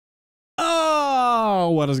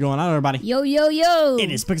What is going on, everybody? Yo, yo, yo!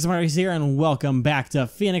 It is Pixel Marty's here, and welcome back to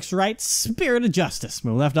Phoenix Wright, Spirit of Justice.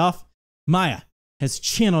 When we left off, Maya has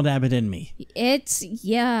channeled Abbott in me.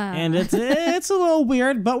 Yeah. And it's a little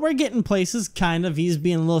weird, but we're getting places, kind of. He's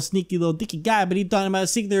being a little sneaky, little dicky guy, but he's talking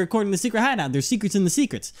about they're recording the secret hideout. There's secrets in the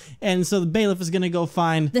secrets. And so the bailiff is going to go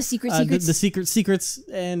find the secret secrets. The secret secrets,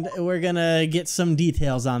 and we're going to get some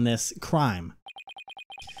details on this crime.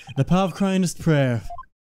 The power of crying is prayer.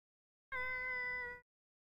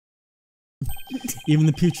 Even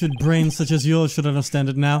the putrid brains such as yours should understand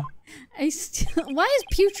it now. Why is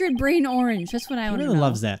putrid brain orange? That's what I want to know. He really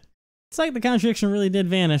loves that. It's like the contradiction really did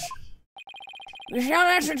vanish. We shall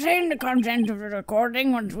ascertain the content of the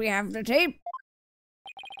recording once we have the tape.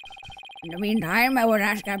 In the meantime, I would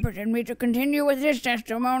ask Abbott and me to continue with his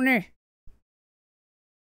testimony.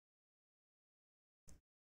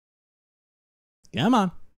 Come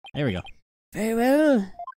on. There we go. Very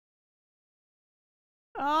well.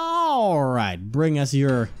 All right, bring us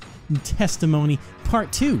your testimony,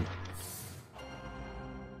 part 2.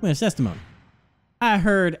 Where's testimony? I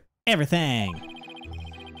heard everything.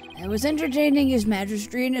 I was entertaining His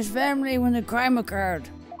Majesty and his family when the crime occurred.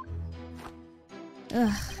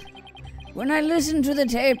 When I listened to the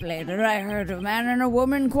tape later, I heard a man and a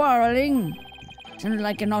woman quarreling. Sounded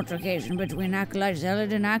like an altercation between Acolyte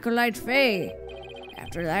Zealot and Acolyte Faye.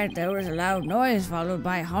 After that, there was a loud noise followed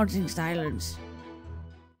by haunting silence.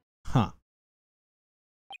 Huh.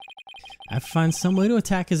 I have to find some way to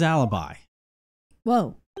attack his alibi.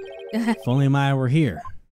 Whoa. If only Maya were here.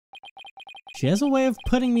 She has a way of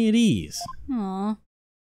putting me at ease. Aw.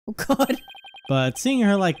 Oh, God. But seeing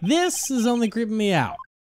her like this is only creeping me out.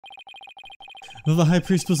 Though the High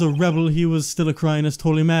Priest was a rebel, he was still a Cryonist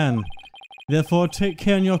holy man. Therefore, take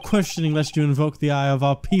care in your questioning lest you invoke the ire of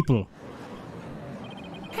our people.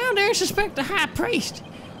 How dare suspect the High Priest?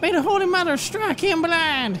 May the Holy Mother strike him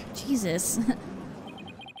blind! Jesus.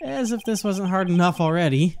 As if this wasn't hard enough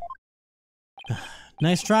already.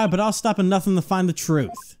 Nice try, but I'll stop at nothing to find the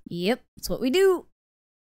truth. Yep, that's what we do.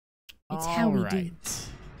 It's how we do.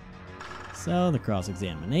 So, the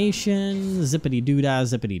cross-examination, zippity-doo-dah,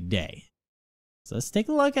 zippity-day. So let's take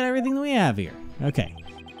a look at everything that we have here. Okay,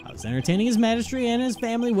 I was entertaining His Majesty and his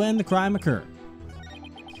family when the crime occurred.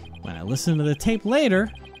 When I listened to the tape later,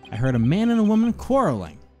 I heard a man and a woman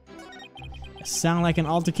quarreling. It sounded like an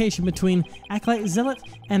altercation between Acolyte Zealot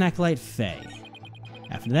and Acolyte Faye.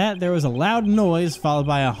 After that, there was a loud noise followed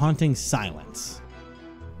by a haunting silence.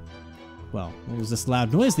 Well, what was this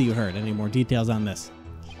loud noise that you heard? Any more details on this?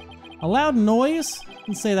 A loud noise?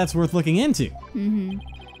 I'd say that's worth looking into. Mm-hmm.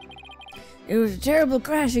 It was a terrible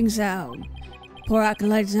crashing sound. Poor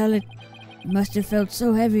Acolyte Zealot must have felt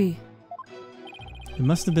so heavy. It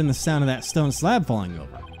must have been the sound of that stone slab falling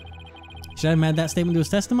over. Should I add that statement to his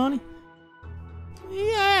testimony?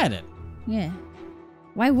 Yeah, add it. Yeah.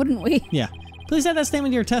 Why wouldn't we? Yeah. Please add that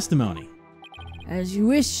statement to your testimony. As you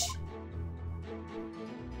wish.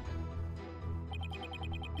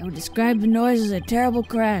 I would describe the noise as a terrible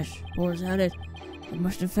crash. Poor Zealot. It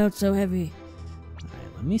must have felt so heavy.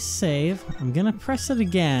 Alright, let me save. I'm gonna press it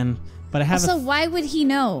again, but I have Also, why would he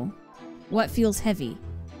know what feels heavy?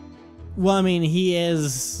 Well, I mean, he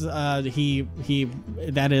is, that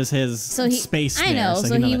is his space there. I know,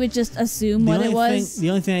 so he would just assume what it was. The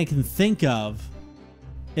only thing I can think of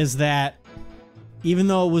is that even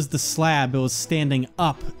though it was the slab, it was standing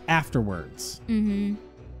up afterwards. Mm-hmm.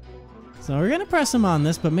 So we're gonna press him on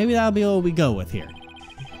this, but maybe that'll be what we go with here.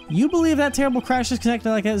 You believe that terrible crash is connected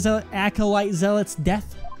like that Acolyte Zealot's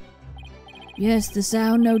death? Yes, the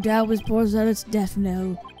sound no doubt was poor Zealot's death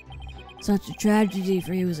knell. Such a tragedy,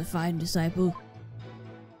 for he was a fine disciple.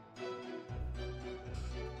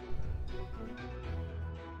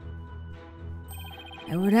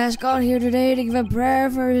 I would ask God here today to give a prayer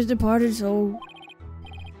for his departed soul.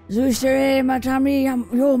 Zushere Matami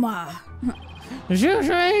Yoma.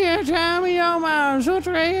 Zushere Matami Yoma.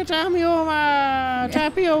 Zushere Matami Yoma.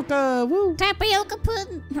 Tapioca. Woo. Tapioca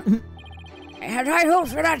pudding. I had high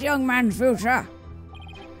hopes for that young man's future.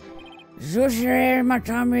 Zushere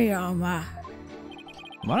Matami Yoma.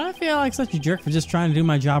 Why do I feel like such a jerk for just trying to do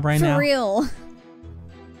my job right now? For real.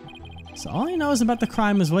 So all he knows about the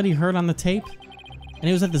crime is what he heard on the tape, and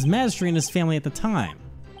he was at His Majesty and his family at the time.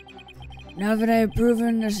 Now that I have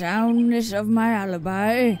proven the soundness of my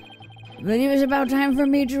alibi, I believe it's about time for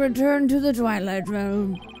me to return to the Twilight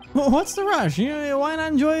Realm. What's the rush? Why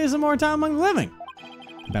not enjoy some more time among the living?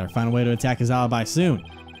 Better find a way to attack his alibi soon.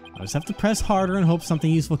 I'll just have to press harder and hope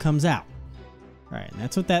something useful comes out. Alright, and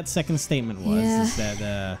that's what that second statement was. Yeah. Is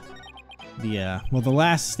that, well, the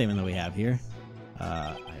last statement that we have here.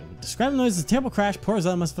 I would Describe the noise as a terrible crash. Poor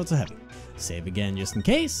Zella must have felt so heavy. Save again just in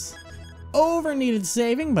case. Over needed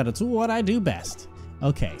saving, but it's what I do best.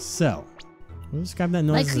 Okay, so we'll describe that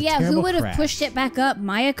noise Like, as a yeah, terrible who would have crash. pushed it back up?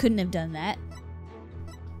 Maya couldn't have done that.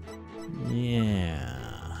 Yeah.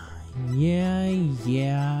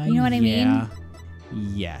 You know what I mean?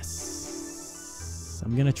 Yes.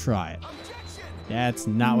 I'm gonna try it. That's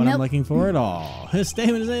not what I'm Nope. looking for at all.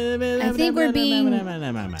 Statement is. I think we're being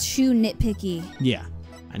too nitpicky. Yeah.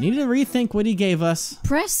 I need to rethink what he gave us.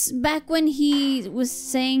 Press back when he was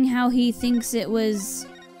saying how he thinks it was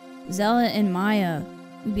Zella and Maya.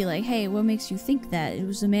 We'd be like, hey, what makes you think that? It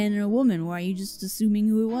was a man and a woman. Why are you just assuming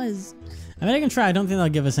who it was? I mean, I can try. I don't think they'll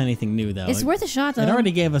give us anything new, though. It's worth a shot, though. It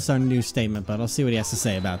already gave us our new statement, but I'll see what he has to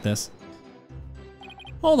say about this.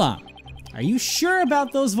 Hold on. Are you sure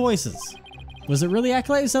about those voices? Was it really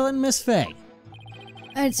Acolyte Zella and Miss Faye?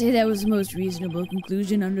 I'd say that was the most reasonable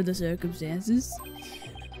conclusion under the circumstances.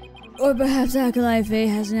 Or perhaps Acolyte Faye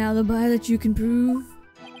has an alibi that you can prove?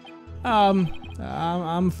 I'm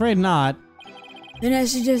afraid not. Then I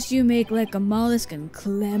suggest you make like a mollusk and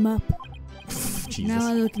clam up. Jesus. Now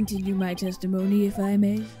I will continue my testimony, if I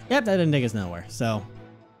may. Yep, that didn't take us nowhere. So,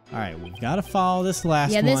 alright, we've got to follow this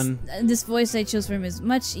last one. This voice I chose for him is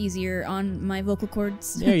much easier on my vocal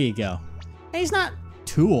cords. There you go. Hey, he's not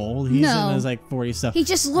too old. He's in his like 40s stuff. He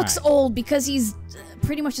just looks old because he's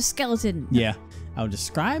pretty much a skeleton. Yeah. I would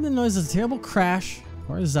describe the noise as a terrible crash.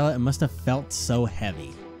 Poor Zella, it must have felt so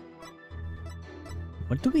heavy.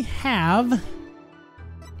 What do we have?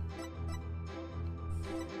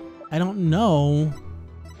 I don't know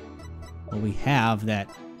what we have that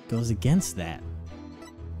goes against that.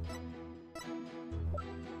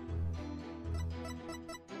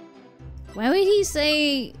 Why would he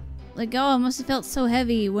say, like, oh, it must have felt so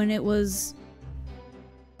heavy when it was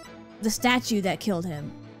the statue that killed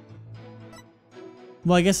him?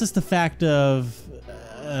 Well, I guess it's the fact of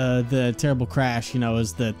the terrible crash, you know,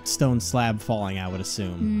 is the stone slab falling, I would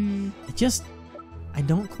assume. It just, I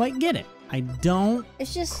don't quite get it. I don't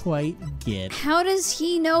It's just, quite get. how does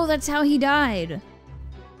he know that's how he died?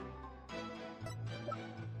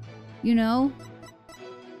 You know?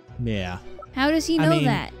 Yeah. How does he I know mean,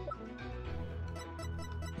 that?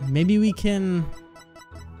 Maybe we can.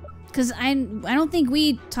 Because I don't think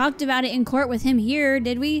we talked about it in court with him here,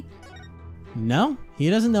 did we? No, he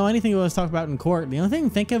doesn't know anything about what's talked about in court. The only thing I can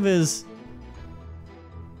think of is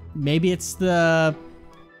maybe it's the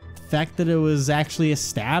fact that it was actually a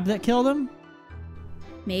stab that killed him.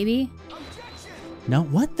 Maybe. No,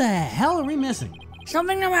 what the hell are we missing?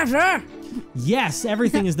 Something the matter? Yes,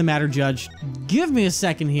 everything is the matter, Judge. Give me a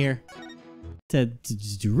second here to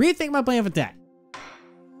rethink my plan of attack.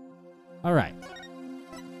 All right.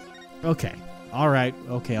 Okay. All right.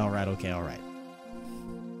 Okay. All right. Okay. All right.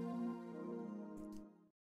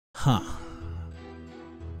 Huh.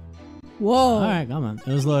 Whoa. All right. Come on.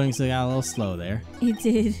 It was loading, so it got a little slow there. It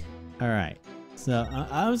did. All right. So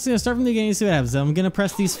I'm just gonna start from the beginning and see what happens. I'm gonna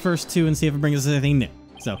press these first two and see if it brings us anything new.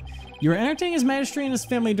 So, you were entertaining his majesty and his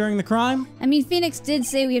family during the crime. I mean, Phoenix did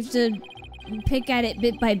say we have to pick at it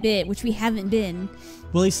bit by bit, which we haven't been.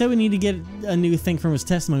 Well, he said we need to get a new thing from his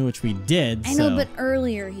testimony, which we did. I know, but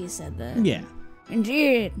earlier he said that. Yeah.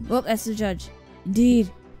 Indeed. Well, that's the judge.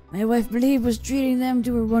 Indeed. My wife believed was treating them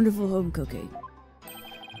to her wonderful home cooking.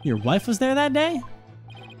 Your wife was there that day?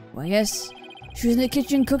 Why, yes. She was in the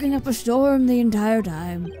kitchen cooking up a storm the entire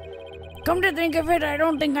time. Come to think of it, I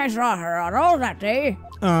don't think I saw her at all that day.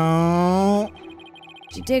 Oh.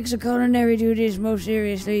 She takes her culinary duties most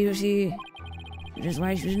seriously, you see. That is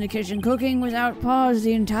why she was in the kitchen cooking without pause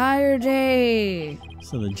the entire day.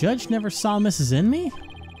 So the judge never saw Mrs. Inme?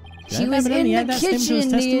 She was in the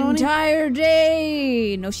kitchen the entire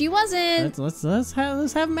day. No, she wasn't. Let's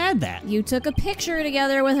have him add that. You took a picture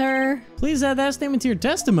together with her. Please add that statement to your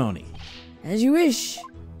testimony. As you wish.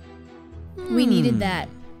 We needed that.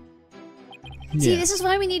 See, Yeah. this is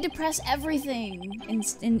why we need to press everything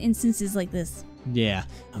in instances like this. Yeah.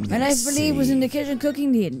 And I believe was in the kitchen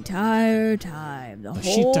cooking the entire time.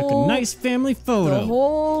 She took a nice family photo. The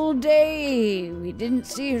whole day. We didn't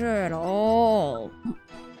see her at all.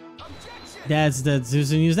 That's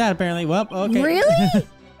Susan used that apparently. Well, okay. Really?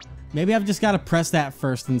 Maybe I've just got to press that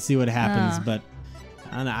first and see what happens. But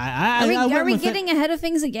I don't know. Are we getting ahead of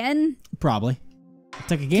things again? Probably. I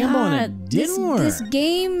took a gamble and it didn't work. This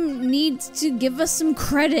game needs to give us some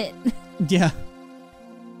credit. Yeah.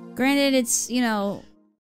 Granted, it's, you know,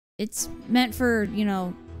 it's meant for, you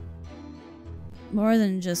know, more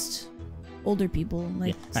than just older people.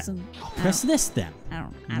 Like Yeah. some. Press this then. I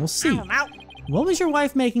don't. We'll see. What was your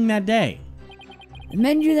wife making that day? The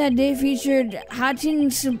menu that day featured Hattin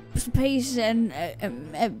Space and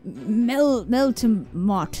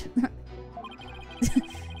Meltimot.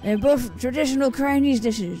 They're both traditional Chinese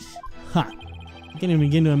dishes. Huh. I can't even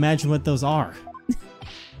begin to imagine what those are.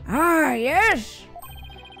 Ah, yes!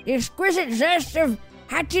 The exquisite zest of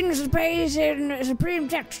Hattin Space and supreme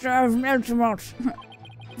texture of Meltimot.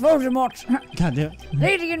 Voldemort. God damn.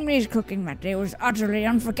 Lady and me's cooking that day was utterly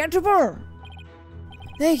unforgettable.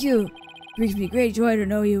 Thank you. Brings me great joy to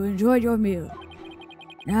know you enjoyed your meal.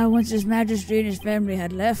 Now, once His Majesty and his family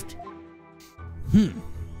had left...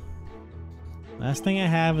 Last thing I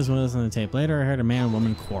have is when I was on the tape. Later, I heard a man and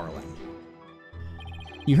woman quarreling.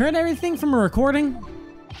 You heard everything from a recording?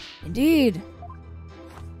 Indeed.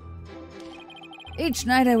 Each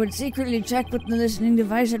night I would secretly check what the listening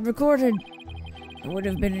device had recorded. I would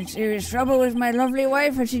have been in serious trouble with my lovely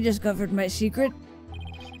wife had she discovered my secret.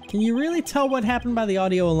 Can you really tell what happened by the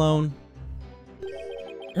audio alone?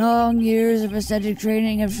 Long years of aesthetic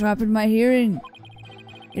training have sharpened my hearing.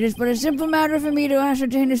 It is but a simple matter for me to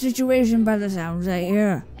ascertain a situation by the sounds I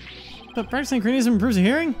hear. But practicing criticism improves the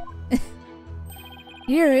hearing?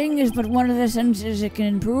 Hearing is but one of the senses it can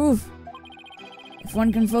improve. If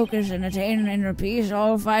one can focus and attain inner peace,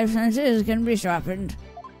 all 5 senses can be sharpened.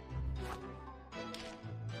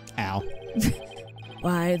 Ow.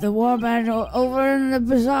 Why, the warband over in the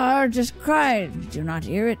bazaar just cried. Did you not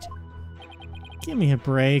hear it? Give me a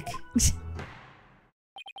break.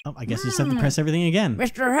 Oh, I guess you just have to press everything again.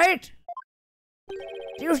 Mr. Wright?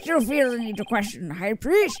 Do you still feel the need to question the High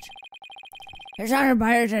Priest? His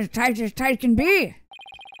alibi is as tight can be.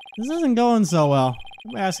 This isn't going so well.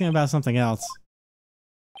 I'm asking about something else.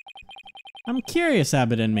 I'm curious,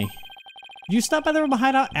 Abbott and me. Did you stop by the rebel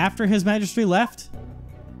hideout after His Majesty left?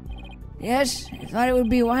 Yes, I thought it would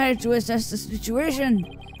be wise to assess the situation.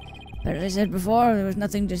 But as I said before, there was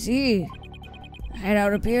nothing to see. The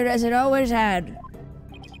hideout appeared as it always had.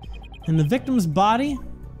 And the victim's body?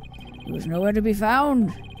 It was nowhere to be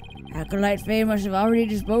found. Acolyte Faye must have already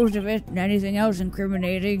disposed of it and anything else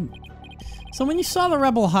incriminating. So when you saw the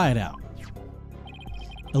rebel hideout,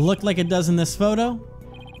 it looked like it does in this photo?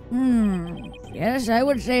 Yes, I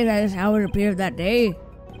would say that is how it appeared that day.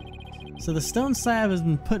 So the stone slab has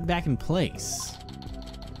been put back in place.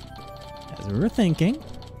 As we were thinking.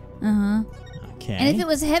 Uh-huh. Okay. And if it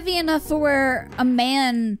was heavy enough for where a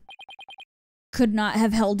man could not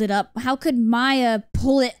have held it up, how could Maya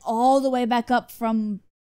pull it all the way back up from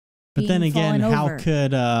But then being again, fallen how over?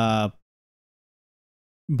 could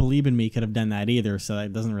Believe in Me could have done that either, so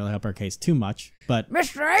that doesn't really help our case too much. But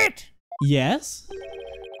Mr. Wright, yes?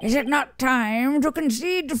 is it not time to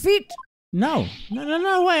concede defeat? No,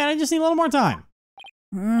 wait, I just need a little more time.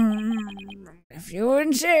 If you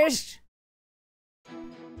insist.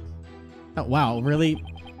 Oh, wow, really?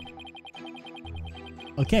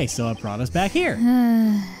 Okay, so it brought us back here.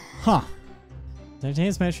 Huh.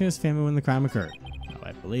 Entertainment smashing his family when the crime occurred. Oh,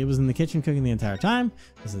 I believe was in the kitchen cooking the entire time.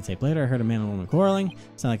 This is the tape later. I heard a man and a woman quarreling.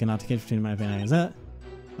 Sound like an altercation between my family and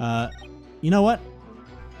that. You know what?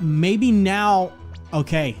 Maybe now.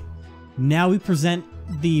 Okay, now we present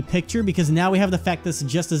the picture because now we have the fact that's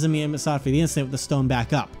just as Amia saw for the incident with the stone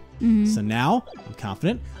back up. So now I'm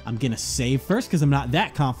confident. I'm gonna save first because I'm not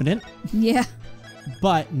that confident. Yeah.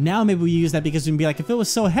 But now maybe we use that because we can be like, if it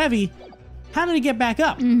was so heavy, how did it get back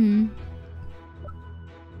up?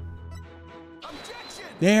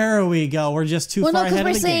 There we go. We're just too Well, far no, because ahead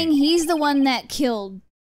we're of the saying game. he's the one that killed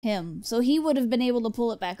him, so he would have been able to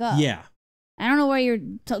pull it back up. Yeah. I don't know where you're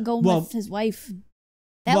going with his wife.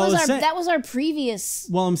 That well, that was our previous.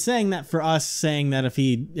 Well, I'm saying that for us, saying that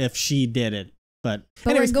if she did it, but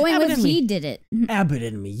anyways, we're going Abbott with and me- he did it. Abbott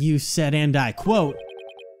and me, you said, and I quote,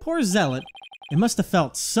 "Poor zealot, it must have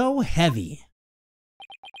felt so heavy."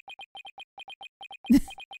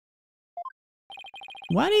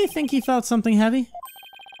 Why do you think he felt something heavy?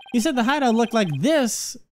 You said the hideout looked like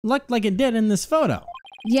it did in this photo.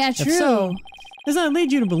 Yeah, If true. so, does that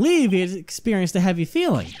lead you to believe he had experienced a heavy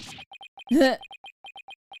feeling?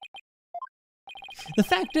 The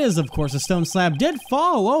fact is, of course, a stone slab did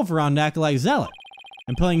fall over on Acolyte Zealot,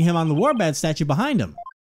 impelling him on the warband statue behind him.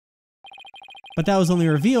 But that was only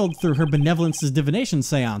revealed through her benevolence's divination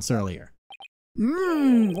seance earlier.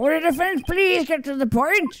 Would a defense please get to the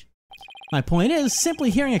point? My point is, simply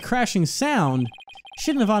hearing a crashing sound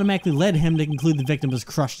shouldn't have automatically led him to conclude the victim was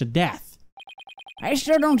crushed to death. I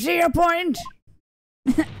still don't see your point.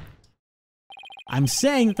 I'm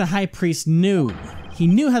saying that the High Priest knew. He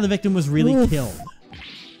knew how the victim was really killed.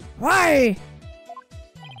 Why?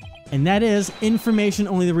 And that is information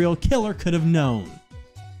only the real killer could have known.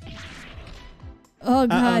 Oh,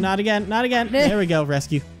 God. Not again, not again. There we go,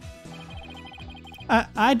 rescue.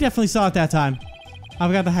 I definitely saw it that time.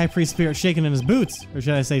 I've got the high priest spirit shaking in his boots, or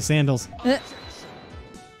should I say sandals.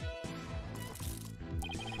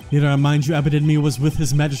 Need I remind you, Abedinmi was with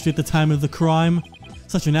his majesty at the time of the crime.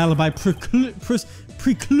 Such an alibi precludes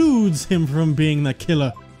him from being the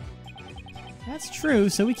killer. That's true,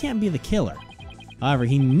 so we can't be the killer. However,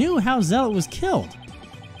 he knew how Zealot was killed.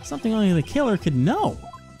 Something only the killer could know.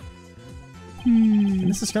 Can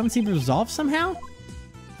this discrepancy be resolved somehow?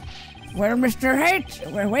 Well, Mr.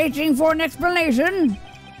 Haight, we're waiting for an explanation.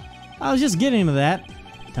 I was just getting to that.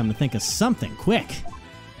 Time to think of something quick.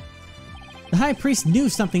 The high priest knew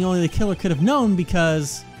something only the killer could have known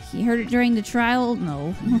because... He heard it during the trial?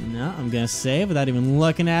 No. No, I'm gonna say without even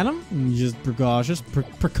looking at him. Just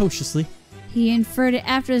precociously. He inferred it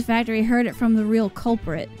after the fact, or he heard it from the real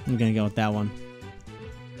culprit. I'm gonna go with that one.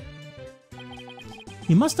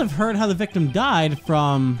 He must have heard how the victim died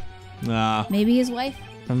from... Maybe his wife?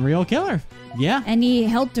 From the real killer. Yeah. And he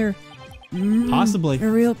helped her. Possibly.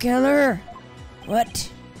 The real killer?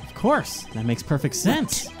 What? Of course. That makes perfect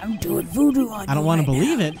sense. What? I'm doing voodoo on you. I don't want to right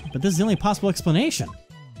believe now. it, but this is the only possible explanation.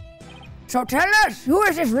 So tell us, who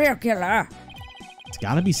is this real killer? It's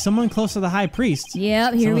gotta be someone close to the high priest.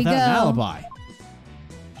 Yep, here we go. Without an alibi.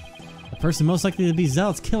 The person most likely to be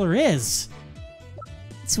Zealot's killer is...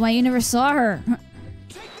 That's why you never saw her.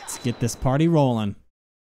 Let's get this party rolling.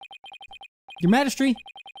 Your Majesty,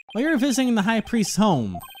 while you were visiting the high priest's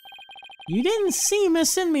home, you didn't see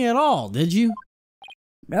Miss Inmi at all, did you?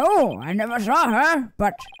 No, I never saw her,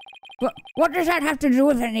 but what does that have to do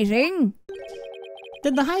with anything?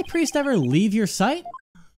 Did the high priest ever leave your sight?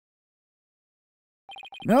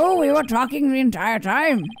 No, we were talking the entire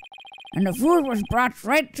time, and the food was brought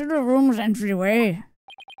right to the room's entryway.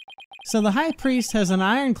 So the high priest has an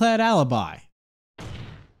ironclad alibi,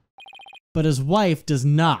 but his wife does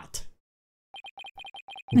not.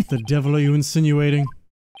 What the devil are you insinuating?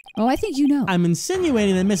 Oh, I think you know. I'm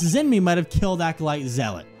insinuating that Mrs. Inmi might have killed Acolyte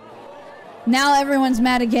Zealot. Now everyone's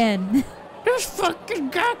mad again. This fucking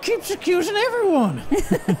guy keeps accusing everyone.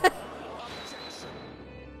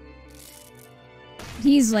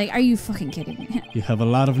 He's like, are you fucking kidding me? You have a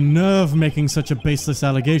lot of nerve making such a baseless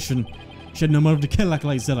allegation. She had no motive to kill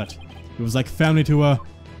Acolyte Zealot. It was like family to her.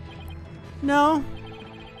 No,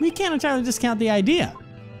 we can't entirely discount the idea.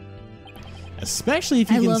 Especially if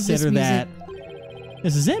you consider that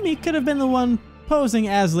Mrs. Inmi could have been the one posing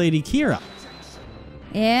as Lady Kira.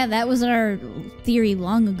 Yeah, that was our theory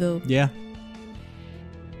long ago. Yeah.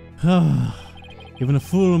 Even a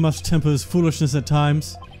fool must temper his foolishness at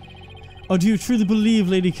times. Or do you truly believe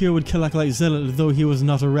Lady Kira would kill Acolyte Zealot though he was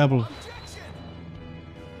not a rebel?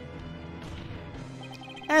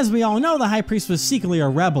 As we all know, the High Priest was secretly a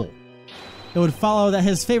rebel. It would follow that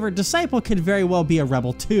his favorite disciple could very well be a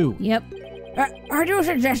rebel too. Yep. Are you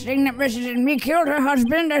suggesting that Mrs. Inmi killed her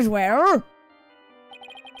husband as well?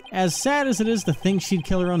 As sad as it is to think she'd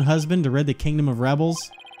kill her own husband to rid the kingdom of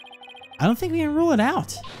rebels, I don't think we can rule it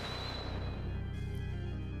out.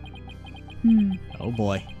 Oh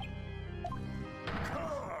boy.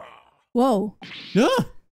 Whoa. Ah!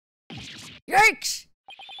 Yikes!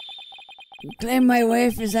 You claim my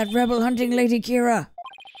wife is that rebel hunting Lady Kira,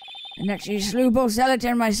 and that she slew both Zealot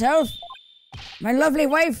and myself? My lovely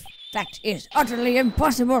wife? That is utterly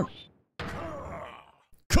impossible.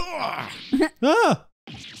 Ah!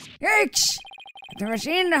 Yikes! I've never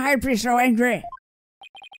seen the High Priest so angry.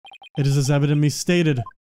 It is as evidently stated.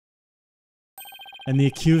 And the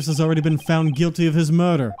accused has already been found guilty of his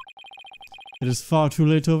murder. It is far too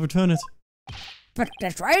late to overturn it. But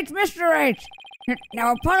that's right, Mr. Wright.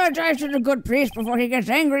 Now apologize to the good priest before he gets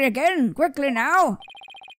angry again. Quickly now.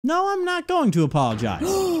 No, I'm not going to apologize.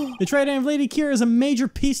 The traitor of Lady Kira is a major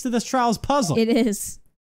piece to this trial's puzzle. It is.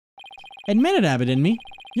 Admit it, Abbot Inmi.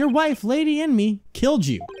 Your wife, Lady Inmi, killed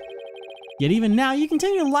you. Yet even now, you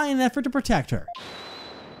continue to lie in an effort to protect her.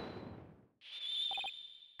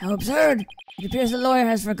 How absurd. It appears the lawyer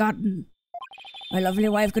has forgotten. My lovely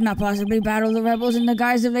wife could not possibly battle the rebels in the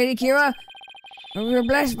guise of Lady Kira, but we were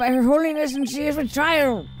blessed by her holiness and she is with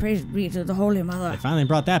child. Praise be to the Holy Mother. I finally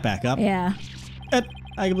brought that back up. Yeah.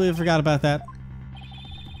 I completely forgot about that.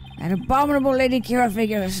 That abominable Lady Kira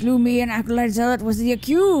figure who slew me and Acolyte Zealot was the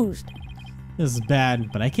accused. This is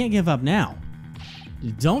bad, but I can't give up now.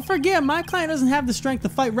 Don't forget, my client doesn't have the strength to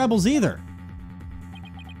fight rebels either.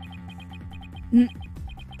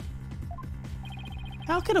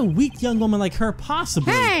 How could a weak young woman like her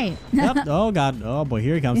possibly... Hey! Yep. Oh god. Oh boy,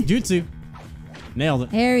 here he comes. Jutsu. Nailed it.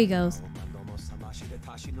 There he goes.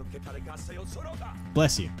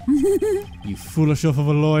 Bless you. You foolish oaf of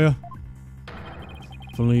a lawyer.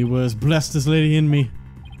 If only you were as blessed as Lady Inmi.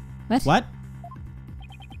 What? What?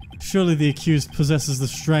 Surely the accused possesses the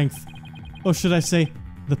strength, or should I say,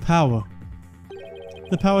 the power.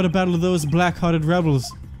 The power to battle those black-hearted rebels.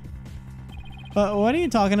 What are you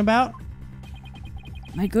talking about?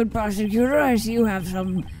 My good prosecutor, I see you have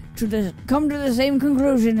come to the same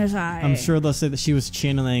conclusion as I. I'm sure they'll say that she was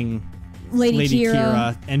channeling Lady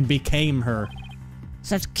Kira. and became her.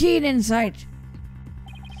 Such keen insight.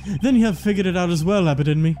 Then you have figured it out as well, Abbott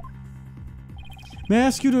and me. May I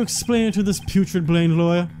ask you to explain it to this putrid Blaine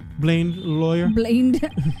lawyer? Blamed?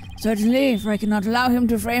 Certainly, for I cannot allow him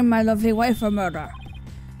to frame my lovely wife for murder.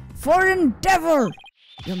 Foreign devil!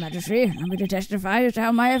 Your Majesty, I'm going to testify as to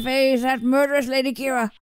how Maya fays that murderous Lady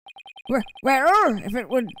Kira. Well, if it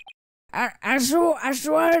would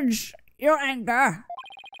assuage your anger,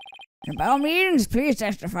 then by all means, please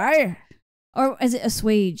testify. Or is it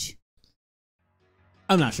assuage?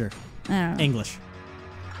 I'm not sure. I don't know. English.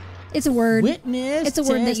 It's a word. Witness It's a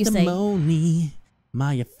word that you say. testimony.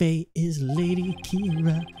 Maya Fey is Lady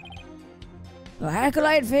Kira. The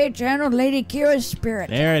acolyte Faye channeled Lady Kira's spirit.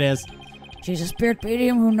 There it is. She's a spirit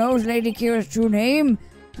medium who knows Lady Kira's true name,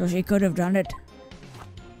 so she could have done it.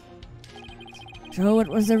 So it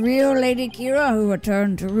was the real Lady Kira who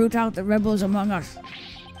returned to root out the rebels among us.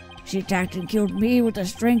 She attacked and killed me with a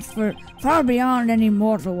strength far beyond any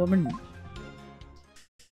mortal woman.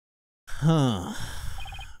 Huh.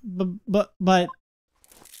 But...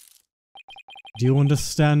 Do you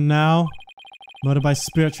understand now? Murder by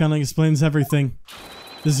spirit channeling explains everything.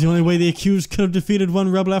 This is the only way the accused could have defeated one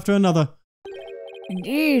rebel after another.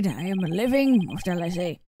 Indeed, I am a living, or shall I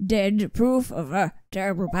say, dead proof of her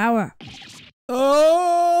terrible power.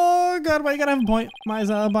 Oh god, why you gotta have a point? Maya's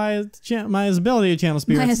ability to channel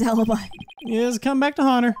spirits. Maya's alibi. Yes, come back to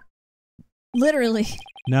haunt her. Literally.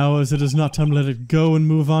 Now as it is not time to let it go and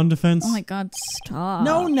move on, defense. Oh my god, stop.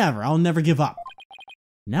 No, never. I'll never give up.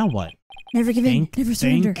 Now what? Never give in. Never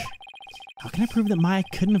surrender. How can I prove that Maya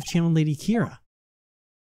couldn't have channeled Lady Kira?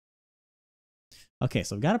 Okay,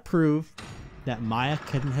 so I've got to prove that Maya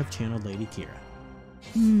couldn't have channeled Lady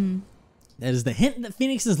Kira. That is the hint that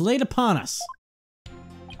Phoenix has laid upon us.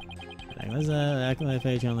 Acolyte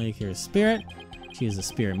Faye channeled Lady Kira's spirit. She is a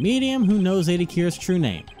spirit medium who knows Lady Kira's true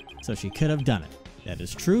name, so she could have done it. That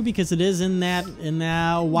is true because it is in that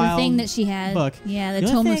wild the thing that she had book. Yeah, the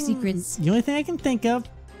Tome of Secrets. The only thing I can think of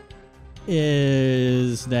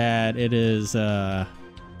is that it is the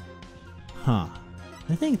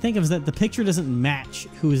thing to think of is that the picture doesn't match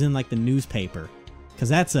who's in like the newspaper, because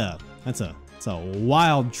that's a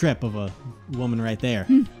wild trip of a woman right there.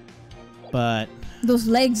 But those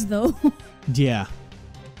legs though. Yeah.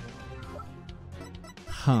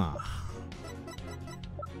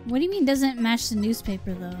 What do you mean doesn't match the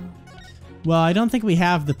newspaper though? Well, I don't think we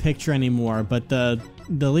have the picture anymore, but the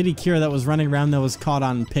Lady Kira that was running around that was caught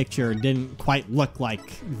on picture didn't quite look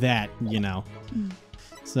like that, you know.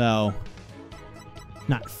 So,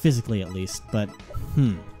 not physically at least, but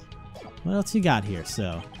what else you got here?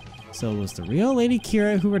 So it was the real Lady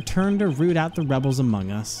Kira who returned to root out the rebels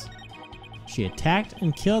among us. She attacked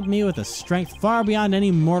and killed me with a strength far beyond any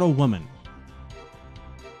mortal woman.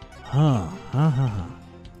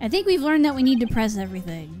 I think we've learned that we need to press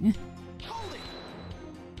everything.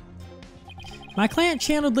 My client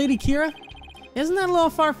channeled Lady Kira? Isn't that a little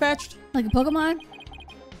far-fetched? Like a Pokemon?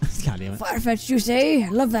 God damn it. Far-fetched, you say? I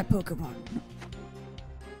love that Pokemon.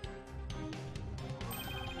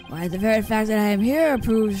 Why, the very fact that I am here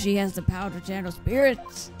proves she has the power to channel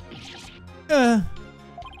spirits.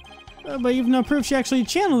 But you've no proof she actually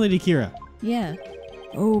channeled Lady Kira. Yeah.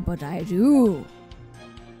 Oh, but I do.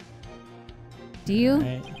 Do you?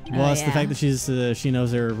 Right. Well, it's the fact that she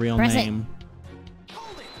knows her real name.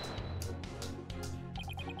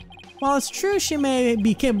 While it's true she may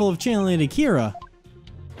be capable of channeling Lady Kira,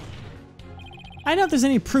 I doubt there's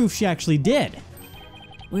any proof she actually did.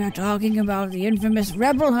 We are talking about the infamous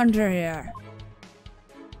rebel hunter here.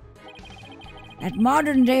 That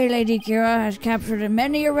modern-day Lady Kira has captured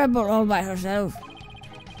many a rebel all by herself,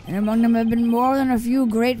 and among them have been more than a few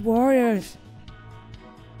great warriors.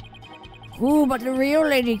 Who but the real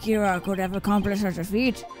Lady Kira could have accomplished such a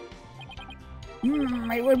feat?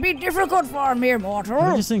 It would be difficult for a mere mortal.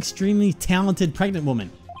 Or just an extremely talented pregnant woman.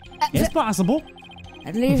 It's possible.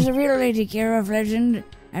 That leaves the real Lady Kira of legend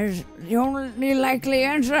as the only likely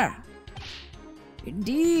answer.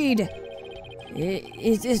 Indeed.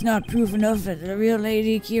 Is this not proof enough that the real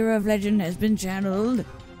Lady Kira of legend has been channeled?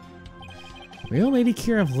 Real Lady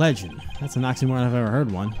Kira of legend? That's an oxymoron if I've ever heard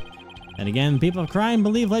one. And again, people of crime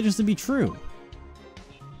believe legends to be true.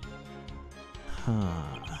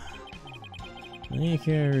 Lady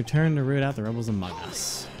Kira returned to root out the rebels among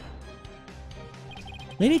us.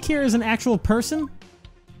 Lady Kira is an actual person?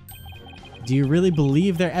 Do you really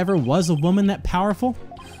believe there ever was a woman that powerful?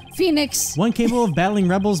 Phoenix! One capable of battling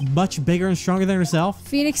rebels much bigger and stronger than herself?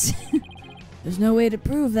 Phoenix! There's no way to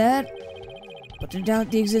prove that. But to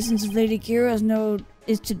doubt the existence of Lady Kira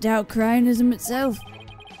is to doubt Cryonism itself.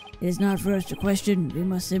 It is not for us to question. We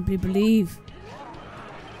must simply believe.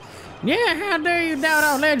 Yeah, how dare you doubt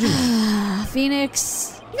our legends?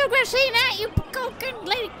 Phoenix! You're gonna say that, you coconut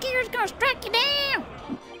Lady Kira's gonna strike you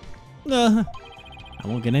down! I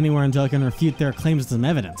won't get anywhere until I can refute their claims with some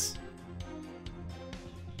evidence.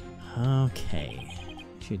 Okay.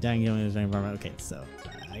 Okay, so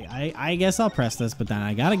I guess I'll press this, but then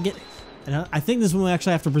I gotta get... I think this will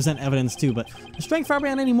actually have to present evidence too, but the strength far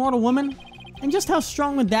beyond any mortal woman? And just how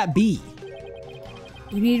strong would that be?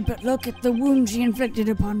 You need but look at the wound she inflicted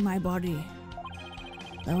upon my body.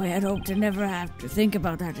 Though I had hoped to never have to think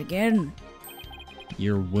about that again.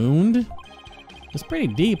 Your wound? It was pretty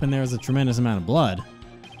deep and there was a tremendous amount of blood.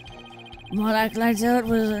 While Zealot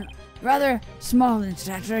was rather small in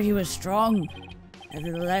stature, he was strong.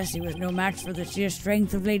 Nevertheless, he was no match for the sheer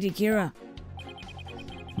strength of Lady Kira.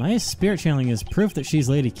 Maya's spirit channeling is proof that she's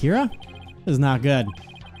Lady Kira? This is not good.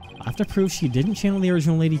 I'll have to prove she didn't channel the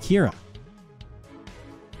original Lady Kira.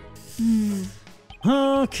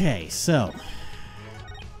 Okay, so...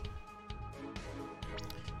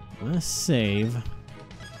 I'm gonna save.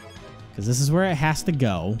 Because this is where it has to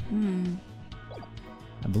go.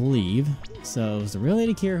 I believe. So it was the real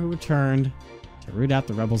Lady Kira who returned to root out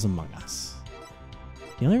the rebels among us.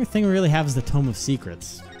 The only thing we really have is the Tome of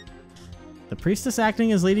Secrets. The priestess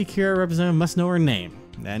acting as Lady Kira representative must know her name.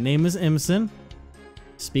 That name is Imson.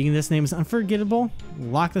 Speaking this name is unforgettable.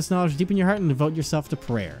 Lock this knowledge deep in your heart and devote yourself to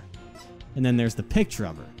prayer. And then there's the picture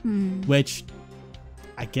of her, which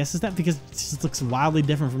I guess is that because it just looks wildly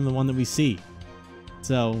different from the one that we see.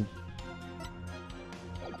 So,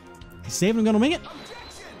 I save and I'm gonna wing it.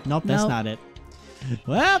 Nope, that's not it.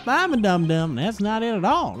 Well, I'm a dum-dum. That's not it at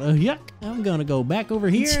all. Yuck. I'm gonna go back over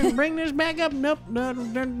here and bring this back up. Nope. Let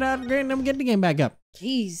me get the game back up.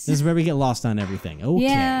 Jeez. This is where we get lost on everything.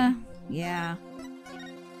 Okay. Yeah.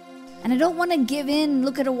 And I don't want to give in,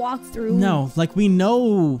 look at a walkthrough. No, like we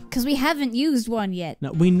know... Because we haven't used one yet.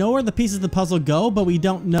 No, we know where the pieces of the puzzle go, but we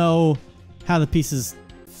don't know how the pieces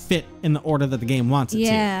fit in the order that the game wants it to.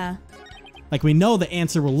 Yeah. Like, we know the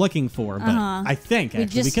answer we're looking for, but I think,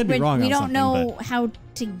 actually, we could be wrong on something. We don't know how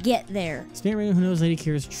to get there. Spirit Raven who knows Lady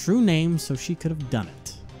Kira's true name, so she could have done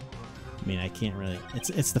it. I mean, I can't really...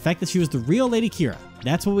 It's the fact that she was the real Lady Kira.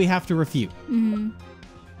 That's what we have to refute.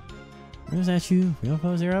 Where's that you? Real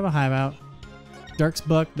pose here of a hideout. Dirk's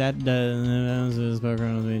book, that is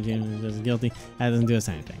guilty. That doesn't do us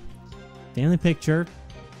anything. Family picture,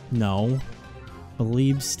 no.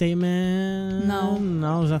 Believe statement, no.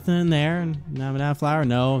 There's nothing in there. Not flower,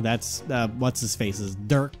 no. That's what's his face is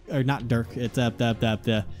Dirk or not Dirk? It's that's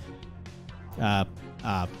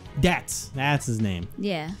his name.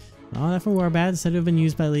 Yeah. All that for Warbad said to have been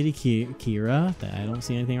used by Lady Kira. I don't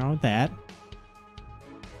see anything wrong with that.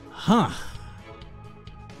 Huh.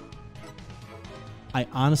 I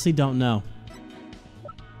honestly don't know.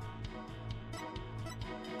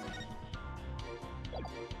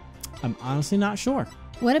 I'm honestly not sure.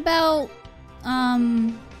 What about,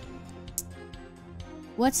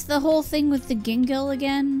 what's the whole thing with the Gingil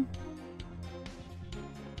again?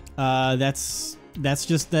 That's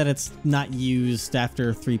just that it's not used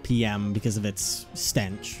after 3 p.m. because of its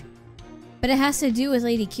stench. But it has to do with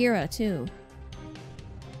Lady Kira, too.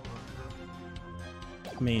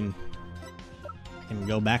 I mean, I can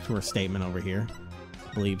go back to her statement over here.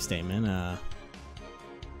 Believe statement.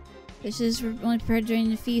 This is only prepared during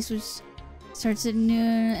the feast, which starts at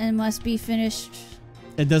noon and must be finished.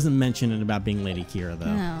 It doesn't mention it about being Lady Kira,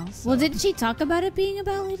 though. No. So. Well, didn't she talk about it being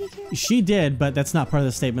about Lady Kira? She did, but that's not part of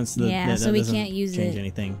the statement, so so we can't use change it.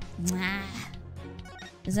 anything. Nah.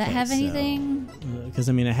 Does that have anything? Because,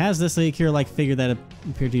 I mean, it has this Lady Kira-like figure that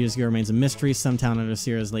appeared to years ago remains a mystery. Some town under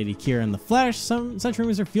Sierra's Lady Kira in the flesh. Some such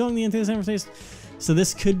rumors are fueling the anti-San So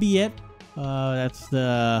this could be it. That's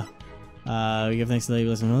the... we give thanks to Lady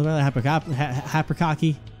Bliss and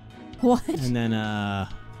Hapercocky. What? And then,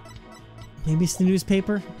 maybe it's the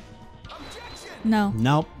newspaper? No.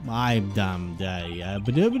 Nope. I'm dumb. Does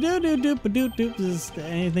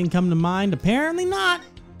anything come to mind? Apparently not.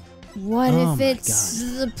 What if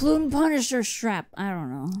it's the Plume Punisher strap? I don't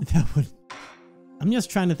know. That would... I'm just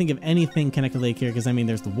trying to think of anything connected to Lady Kira, because I mean,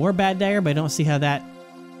 there's the Warbad dagger, but I don't see how that...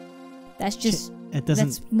 That's just... It doesn't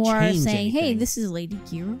That's more saying, anything. hey, this is Lady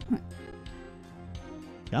Kira.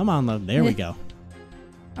 Come on, love. There we go.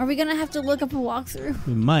 Are we gonna have to look up a walkthrough?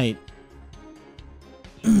 We might.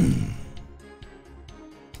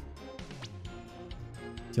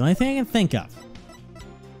 The only thing I can think of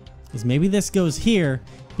is maybe this goes here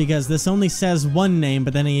because this only says one name,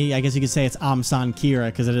 but then I guess you could say it's Amsan Kira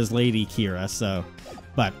because it is Lady Kira, so...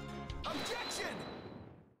 But... Objection!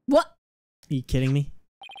 What? Are you kidding me?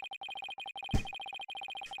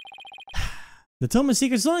 The Tome of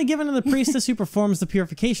Secrets is only given to the priestess who performs the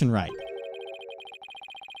purification rite.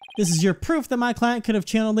 This is your proof that my client could have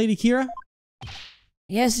channeled Lady Kira?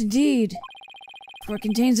 Yes, indeed. For it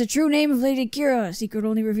contains the true name of Lady Kira, a secret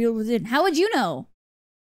only revealed within. How would you know?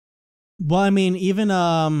 Well, I mean, even,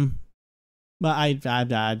 well, Rafa,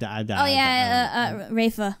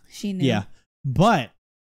 she knew. Yeah. But,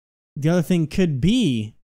 the other thing could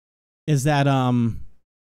be, is that,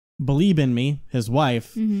 Believe in Me, his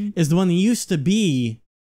wife, is the one that used to be,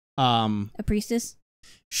 a priestess?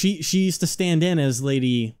 She used to stand in as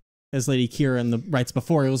Lady Kira in the rites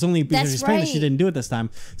before. It was only because she's pregnant that she didn't do it this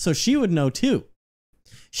time. So she would know too.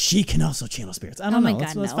 She can also channel spirits. I don't know.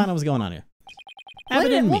 Let's find out what's going on here.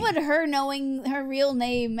 What would her knowing her real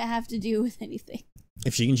name have to do with anything?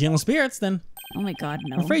 If she can channel spirits, then... Oh my god,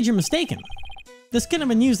 no. I'm afraid you're mistaken. This couldn't have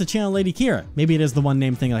been used to channel Lady Kira. Maybe it is the one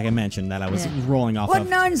name thing like I mentioned that I was rolling off of. What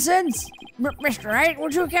nonsense! Mr. Wright,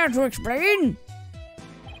 would you care to explain?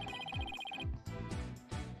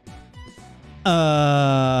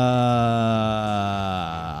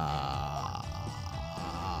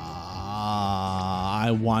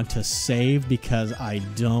 I want to save because I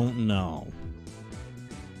don't know.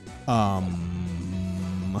 The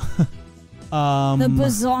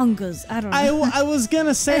bazongas. I don't know. I was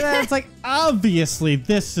gonna say that. It's like, obviously,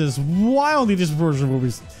 this is wildly different version of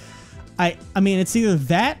movies. I mean, it's either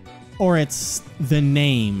that or it's the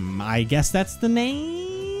name. I guess that's the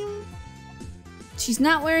name? She's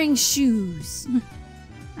not wearing shoes.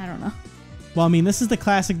 I don't know. Well, I mean, this is the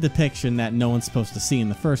classic depiction that no one's supposed to see in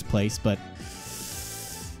the first place, but...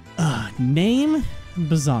 name?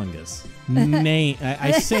 Bazongas. Name.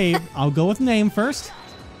 I say, I'll go with name first.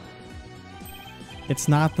 It's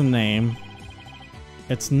not the name.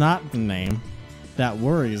 It's not the name. That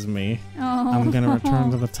worries me. Oh. I'm gonna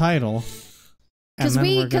return to the title. Because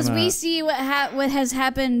we see what has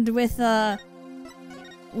happened with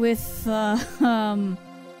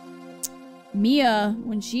Mia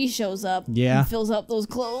when she shows up. Yeah. And fills up those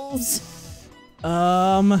clothes.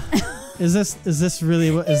 Is this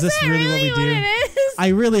really what what we do? It is? I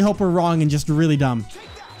really hope we're wrong and just really dumb.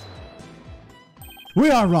 We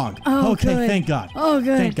are wrong. Oh, okay, good. thank God. Oh,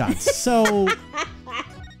 good. Thank God. So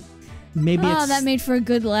maybe it's... Oh, that made for a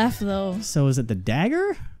good laugh, though. So is it the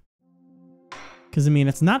dagger? Because, I mean,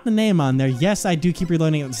 it's not the name on there. Yes, I do keep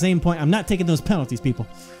reloading at the same point. I'm not taking those penalties, people.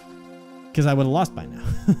 Because I would have lost by now.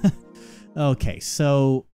 Okay,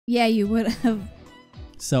 so... Yeah, you would have.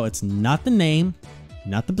 So it's not the name,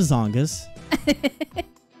 not the bazongas.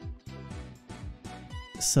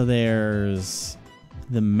 So there's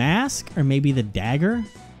the mask or maybe the dagger?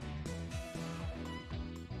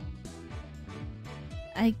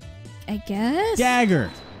 I guess?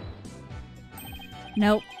 Dagger!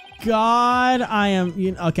 Nope. God, I am...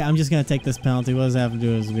 okay, I'm just going to take this penalty. What does that have to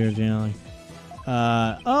do with severe channeling?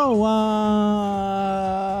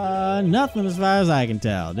 Nothing as far as I can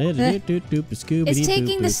tell. It's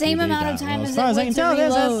taking the same amount of time as it would to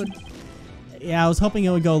reload. Yeah, I was hoping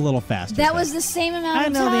it would go a little faster. That was the same amount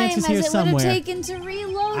of time as it would have taken to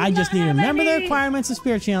reload. I just need to remember the requirements of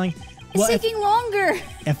spirit channeling. It's taking longer.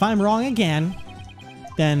 If I'm wrong again,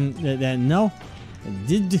 then no.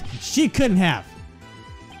 She couldn't have.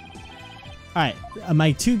 Alright,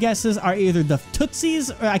 my two guesses are either the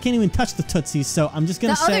Tootsies, or I can't even touch the Tootsies, so I'm just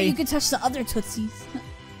gonna say... You could touch the other Tootsies.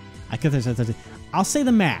 I could touch the Tootsies. I'll say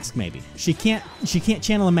the mask, maybe. She can't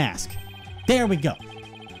channel a mask. There we go.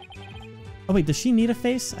 Oh wait, does she need a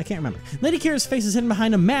face? I can't remember. Lady Kira's face is hidden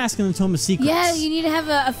behind a mask in the Tome of Secrets. Yeah, you need to have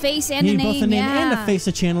a face and a name. You need both a name and a face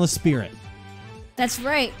to channel a spirit. That's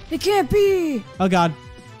right. It can't be! Oh god.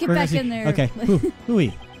 Get back in there. Okay,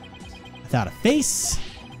 hooey. Without a face...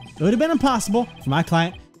 It would have been impossible for my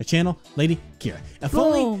client to channel Lady Kira. If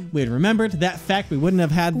only we had remembered that fact, we wouldn't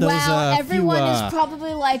have had those. Wow, everyone is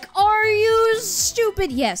probably like, "Are you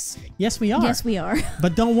stupid?" Yes. Yes, we are. Yes, we are.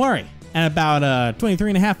 But don't worry. In about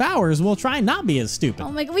 23 and a half hours, we'll try not be as stupid.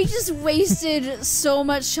 Oh my god, we just wasted so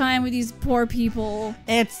much time with these poor people.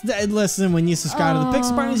 Listen, when you subscribe to the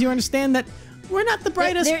Pixel Partners, you understand that we're not the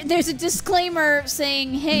brightest. There's a disclaimer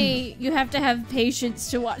saying, hey, you have to have patience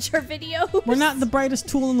to watch our videos. We're not the brightest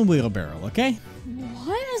tool in the wheelbarrow, okay?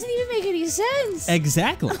 What? Doesn't even make any sense.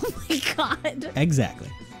 Exactly. Oh my god. Exactly.